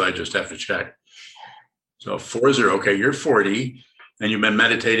numbers, so I just have to check. So 40, okay, you're 40, and you've been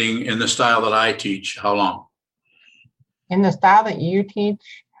meditating in the style that I teach. How long? In the style that you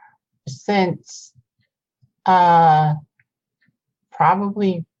teach, since probably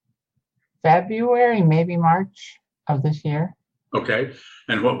February, maybe March of this year. Okay,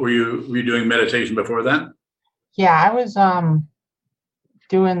 and what were you doing meditation before then? Yeah, I was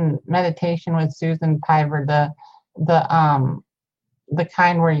doing meditation with Susan Piver, the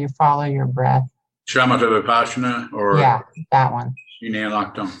kind where you follow your breath. Shamatha Vipassana, or yeah, that one.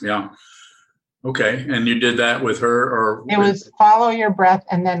 Yeah. Okay, and you did that with her, or it was follow your breath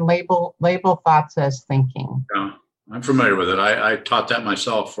and then label thoughts as thinking. Yeah, I'm familiar with it. I taught that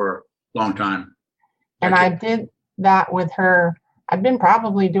myself for a long time. And I did that with her. I've been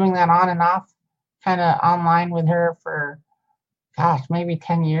probably doing that on and off, kind of online with her for, gosh, maybe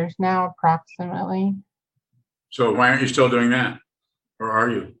 10 years now, approximately. So why aren't you still doing that? Or are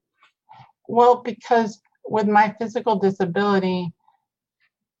you? Well, because with my physical disability,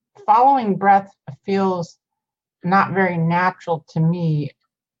 following breath feels not very natural to me,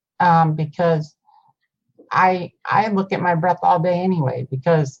 because I look at my breath all day anyway,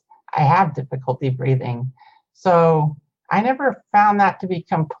 because I have difficulty breathing. So I never found that to be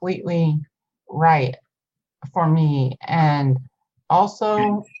completely right for me. And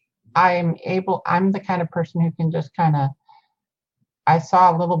also I'm the kind of person who can just kind of, I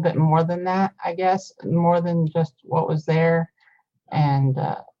saw a little bit more than that, I guess, more than just what was there. And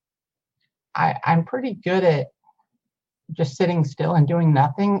I'm pretty good at just sitting still and doing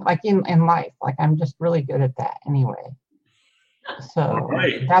nothing, like in life. Like, I'm just really good at that anyway. So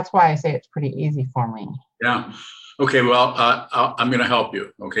that's why I say it's pretty easy for me. Yeah. Okay. Well, I'm going to help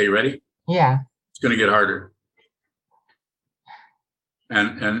you. Okay. You ready? Yeah. It's going to get harder.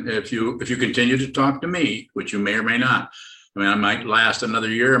 And if you continue to talk to me, which you may or may not, I mean, I might last another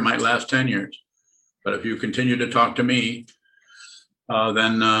year, it might last 10 years, but if you continue to talk to me,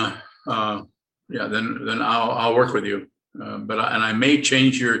 then I'll work with you. But I may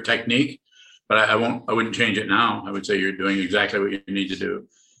change your technique, but I wouldn't change it now. I would say you're doing exactly what you need to do.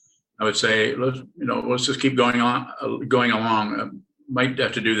 I would say, let's just keep going along. Might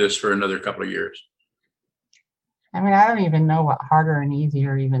have to do this for another couple of years. I mean, I don't even know what harder and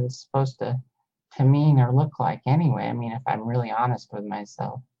easier even is supposed to mean or look like anyway. I mean, if I'm really honest with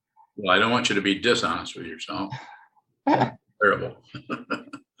myself. Well, I don't want you to be dishonest with yourself. Terrible.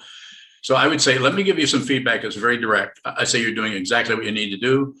 So I would say, let me give you some feedback that's very direct. I say you're doing exactly what you need to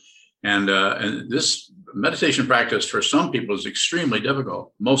do. And this meditation practice for some people is extremely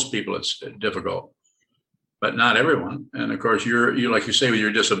difficult. Most people it's difficult, but not everyone. And of course, you like you say, with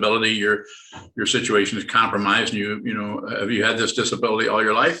your disability, your situation is compromised. And have you had this disability all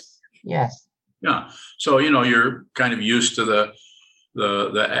your life? Yes. Yeah. So you're kind of used to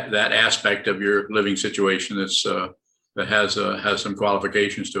that aspect of your living situation that has some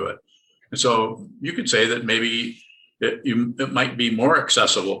qualifications to it. And so you could say that maybe it might be more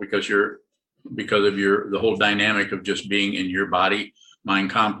accessible because of the whole dynamic of just being in your body mind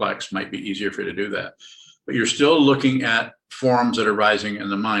complex might be easier for you to do that. But you're still looking at forms that are rising in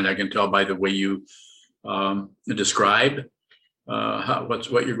the mind. I can tell by the way you describe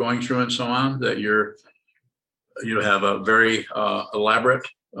what you're going through and so on, that you're you have a very elaborate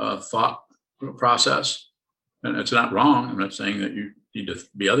thought process, and it's not wrong. I'm not saying that you need to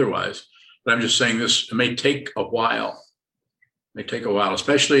be otherwise, but I'm just saying this may take a while. It may take a while,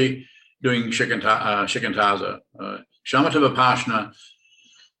 especially doing shikantaza. Shamatha Vipassana,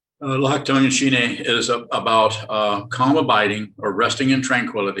 Lakton Shine is about calm abiding or resting in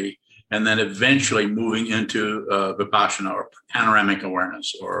tranquility, and then eventually moving into Vipassana or panoramic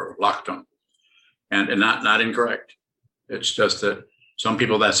awareness or Lakton. And not incorrect. It's just that some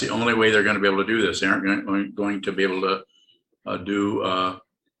people, that's the only way they're going to be able to do this. They aren't going to be able to do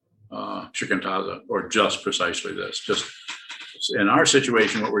shikantaza or just precisely this. Just in our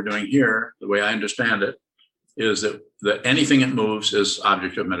situation, what we're doing here, the way I understand it, is that anything that moves is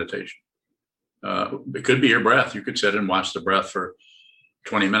object of meditation. It could be your breath. You could sit and watch the breath for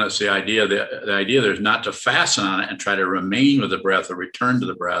 20 minutes. The idea there is not to fasten on it and try to remain with the breath or return to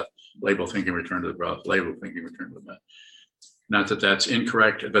the breath. Label thinking, return to the breath. Label thinking, return to the breath. Not that that's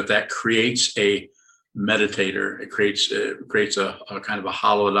incorrect, but that creates a meditator. It creates a kind of a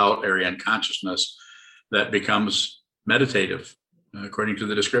hollowed out area in consciousness that becomes meditative, according to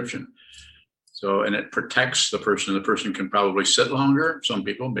the description. So, and it protects the person. The person can probably sit longer. Some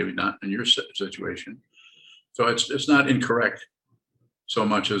people, maybe not in your situation. So it's not incorrect so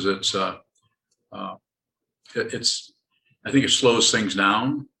much as it's I think it slows things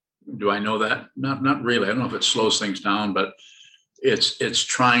down. Do I know that? Not really. I don't know if it slows things down, but it's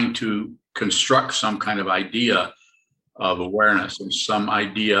trying to construct some kind of idea of awareness and some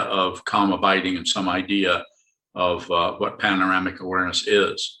idea of calm abiding and some idea of what panoramic awareness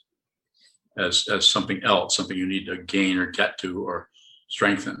is as something else, something you need to gain or get to or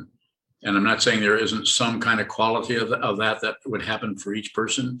strengthen. And I'm not saying there isn't some kind of quality of that would happen for each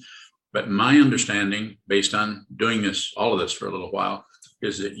person, but my understanding, based on doing all of this for a little while,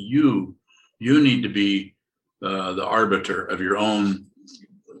 is that you need to be the arbiter of your own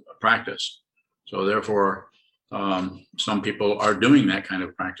practice. So therefore, some people are doing that kind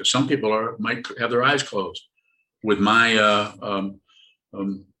of practice. Some people might have their eyes closed with my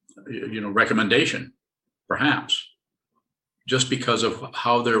recommendation, perhaps, just because of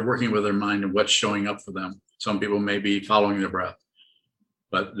how they're working with their mind and what's showing up for them. Some people may be following their breath.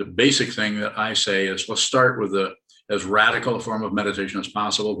 But the basic thing that I say is, let's start with as radical a form of meditation as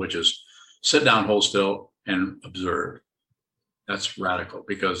possible, which is sit down, hold still, and observe. That's radical,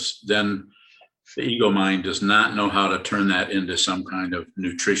 because then the ego mind does not know how to turn that into some kind of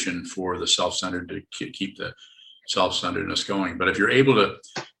nutrition for the self-centered to keep the self-centeredness going. But if you're able to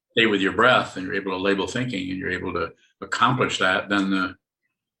stay with your breath and you're able to label thinking and you're able to accomplish that, then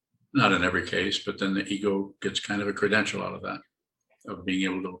not in every case, but then the ego gets kind of a credential out of that, of being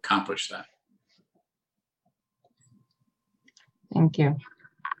able to accomplish that. Thank you.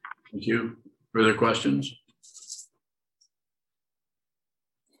 Thank you. Further questions?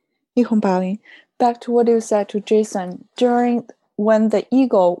 Yihong Baling, back to what you said to Jason, when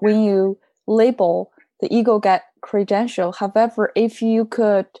you label, the ego get credential. However, if you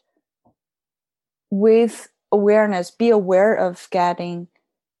could, with awareness, be aware of the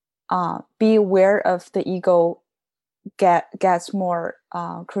ego gets more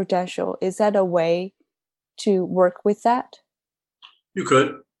credential. Is that a way to work with that? You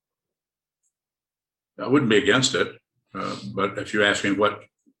could. I wouldn't be against it, but if you ask me what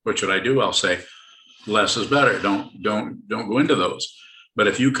should I do, I'll say less is better. Don't go into those. But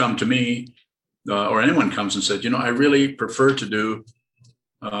if you come to me, or anyone comes and said, I really prefer to do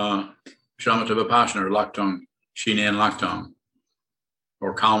Shamatha Vipassana or Lakton, Shine and Lakton,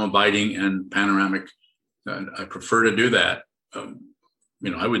 or calm abiding and panoramic, I prefer to do that.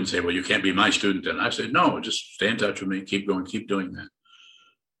 I wouldn't say, well, you can't be my student. And I said, no, just stay in touch with me, keep going, keep doing that.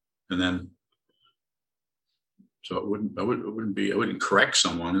 And then, so I wouldn't correct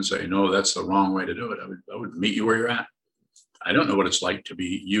someone and say, no, that's the wrong way to do it. I would meet you where you're at. I don't know what it's like to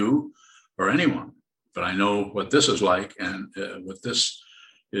be you or anyone, but I know what this is like, and what this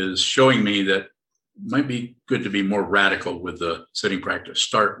is showing me that it might be good to be more radical with the sitting practice.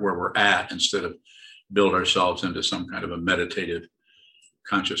 Start where we're at instead of build ourselves into some kind of a meditative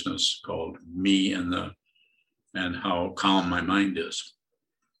consciousness called me and how calm my mind is.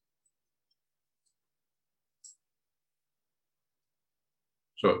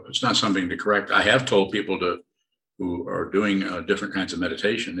 So it's not something to correct. I have told people who are doing different kinds of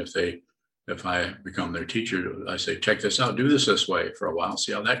meditation, if I become their teacher, I say, check this out, do this way for a while,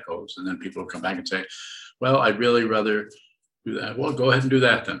 see how that goes. And then people will come back and say, well, I'd really rather do that. Well, go ahead and do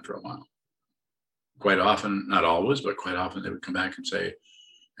that then for a while. Quite often, not always, but quite often they would come back and say,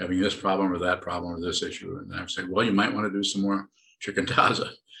 having this problem or that problem or this issue. And I would say, well, you might want to do some more shikantaza.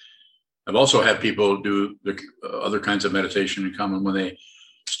 I've also had people do the other kinds of meditation in common when they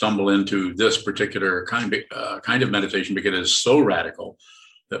stumble into this particular kind of meditation, because it is so radical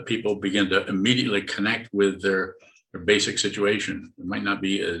that people begin to immediately connect with their basic situation. It might not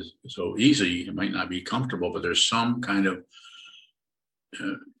be as so easy, it might not be comfortable, but there's some kind of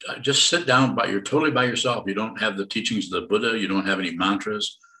just sit down, you're totally by yourself. You don't have the teachings of the Buddha. You don't have any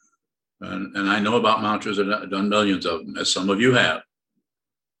mantras. And I know about mantras, and I've done millions of them, as some of you have.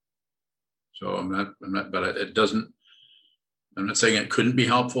 So I'm not, but it doesn't, I'm not saying it couldn't be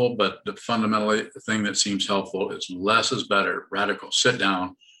helpful, but the fundamental thing that seems helpful is less is better, radical. Sit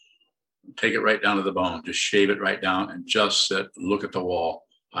down, take it right down to the bone, just shave it right down and just sit, look at the wall.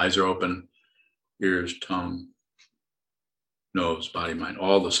 Eyes are open, ears, tongue, nose, body, mind,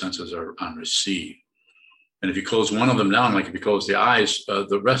 all the senses are on receive. And if you close one of them down, like if you close the eyes,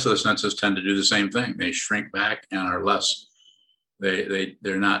 the rest of the senses tend to do the same thing. They shrink back and are less, they're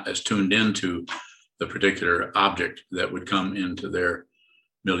not as tuned into the particular object that would come into their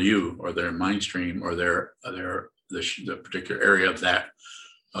milieu or their mind stream or the particular area of that,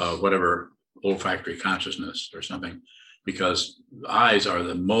 whatever olfactory consciousness or something, because eyes are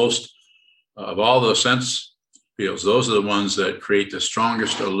the most, of all the sense fields, those are the ones that create the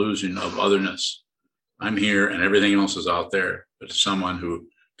strongest illusion of otherness. I'm here and everything else is out there. But to someone who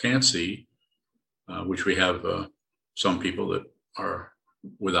can't see, which we have some people that are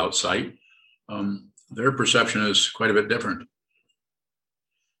without sight, their perception is quite a bit different.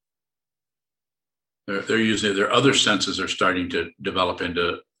 They're using their other senses are starting to develop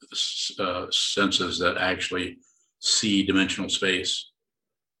into senses that actually see dimensional space.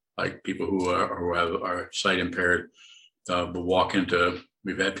 Like people who are sight impaired will walk into.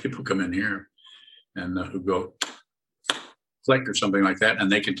 We've had people come in here and who go click or something like that,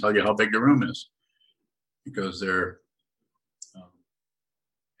 and they can tell you how big the room is because they're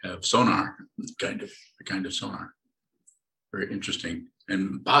have sonar, kind of sonar. Very interesting,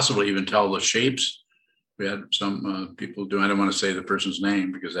 and possibly even tell the shapes. We had some people do. I don't want to say the person's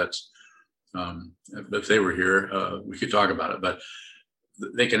name because that's. If they were here, we could talk about it. But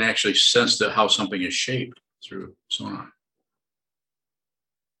they can actually sense how something is shaped through sonar.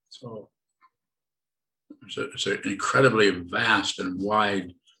 So it's an incredibly vast and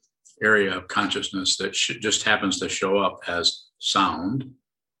wide area of consciousness that just happens to show up as sound,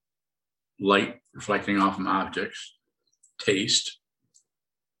 light reflecting off from objects, taste,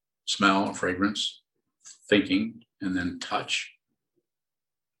 smell, fragrance, thinking, and then touch.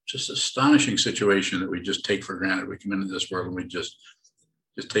 Just astonishing situation that we just take for granted. We come into this world and we just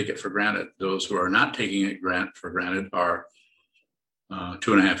take it for granted. Those who are not taking it for granted are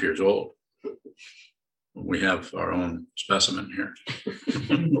 2.5 years old. We have our own specimen here.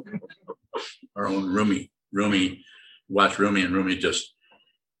 Our own Rumi. Watch Rumi, and Rumi just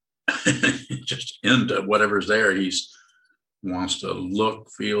into whatever's there. He wants to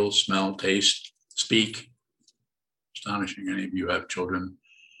look, feel, smell, taste, speak. Astonishing. Any of you have children,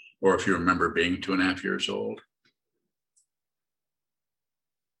 or if you remember being 2.5 years old.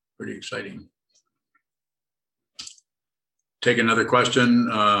 Pretty exciting. Take another question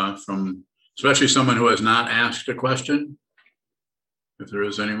from especially someone who has not asked a question, if there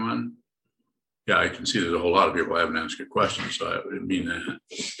is anyone. Yeah, I can see there's a whole lot of people who haven't asked a question, so I didn't mean that.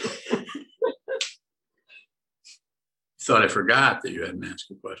 Thought I forgot that you hadn't asked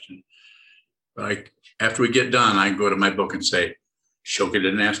a question. But after we get done, I can go to my book and say, Shoka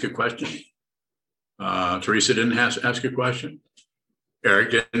didn't ask a question. Teresa didn't ask a question.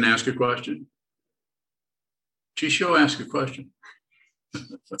 Eric didn't ask a question. Chisho asked a question.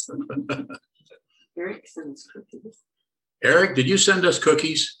 Eric sends cookies. Eric, did you send us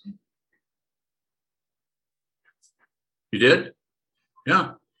cookies? You did?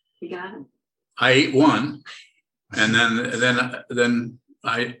 Yeah. You got them. I ate one, and then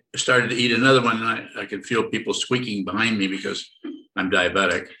I started to eat another one, and I could feel people squeaking behind me because I'm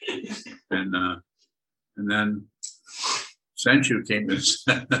diabetic, and then Senchu came in and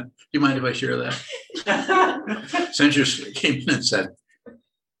said, do you mind if I share that? Senchu came in and said,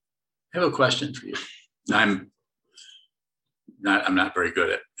 I have a question for you. I'm not very good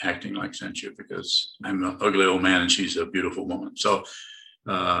at acting like Senchu because I'm an ugly old man and she's a beautiful woman. So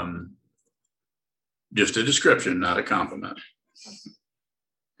just a description, not a compliment.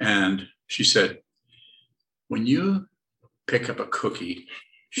 And she said, when you pick up a cookie,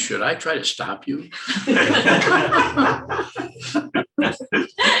 should I try to stop you?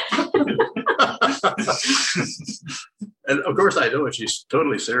 And of course, I know she's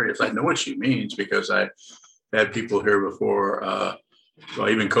totally serious. I know what she means because I had people here before Well,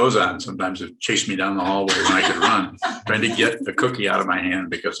 even Kozan sometimes have chased me down the hallway when I could run, trying to get a cookie out of my hand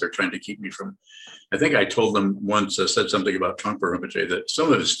because they're trying to keep me from. I think I told them once, said something about Trungpa Rinpoche, that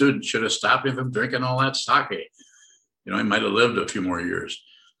some of his students should have stopped him from drinking all that sake. You know, he might have lived a few more years.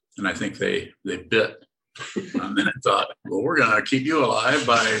 And I think they bit. And then I thought, well, we're going to keep you alive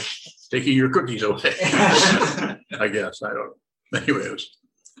by taking your cookies away. I guess, I don't know. Anyway, it was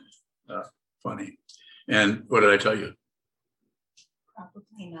funny. And what did I tell you?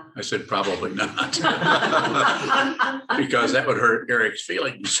 Probably not. I said probably not. Because that would hurt Eric's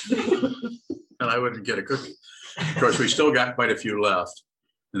feelings. And I wouldn't get a cookie. Of course, we still got quite a few left.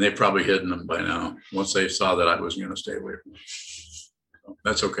 And they've probably hidden them by now, once they saw that I wasn't going to stay away from them. So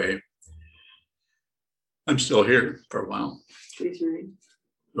that's okay. I'm still here for a while. Please read.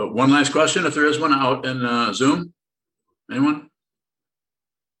 But one last question, if there is one out in Zoom. Anyone?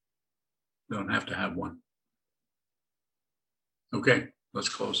 Don't have to have one. Okay, let's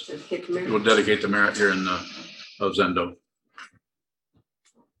close. We'll dedicate the merit here in of Zendo.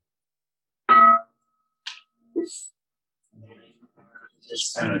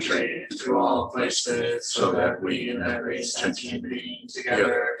 Just penetrate into all places so that we in every sentient being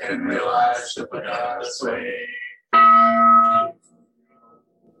together can realize the Buddha's way.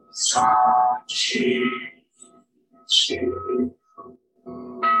 Sachi Chi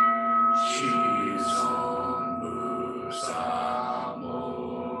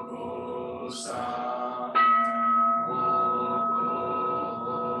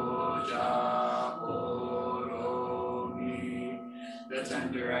the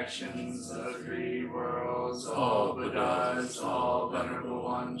 10 directions, the 3 worlds, all Buddhas, all venerable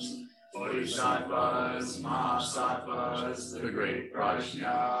ones, Bodhisattvas, Mahasattvas, the great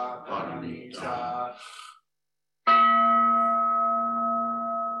Prajna, Paramita.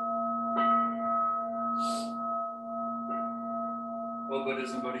 O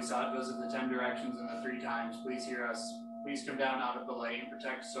Buddhas and Bodhisattvas of the 10 directions and the 3 times, please hear us. Please come down out of the light and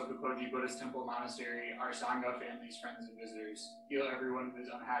protect Sokokoji Buddhist Temple Monastery, our Sangha, families, friends, and visitors. Heal everyone who is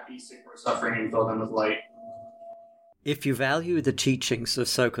unhappy, sick, or suffering, and fill them with light. If you value the teachings of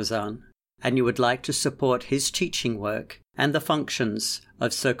Sokuzan, and you would like to support his teaching work and the functions of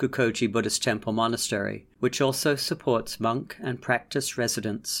Sokokoji Buddhist Temple Monastery, which also supports monk and practice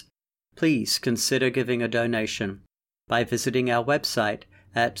residents, please consider giving a donation by visiting our website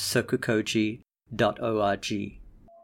at sokokoji.org.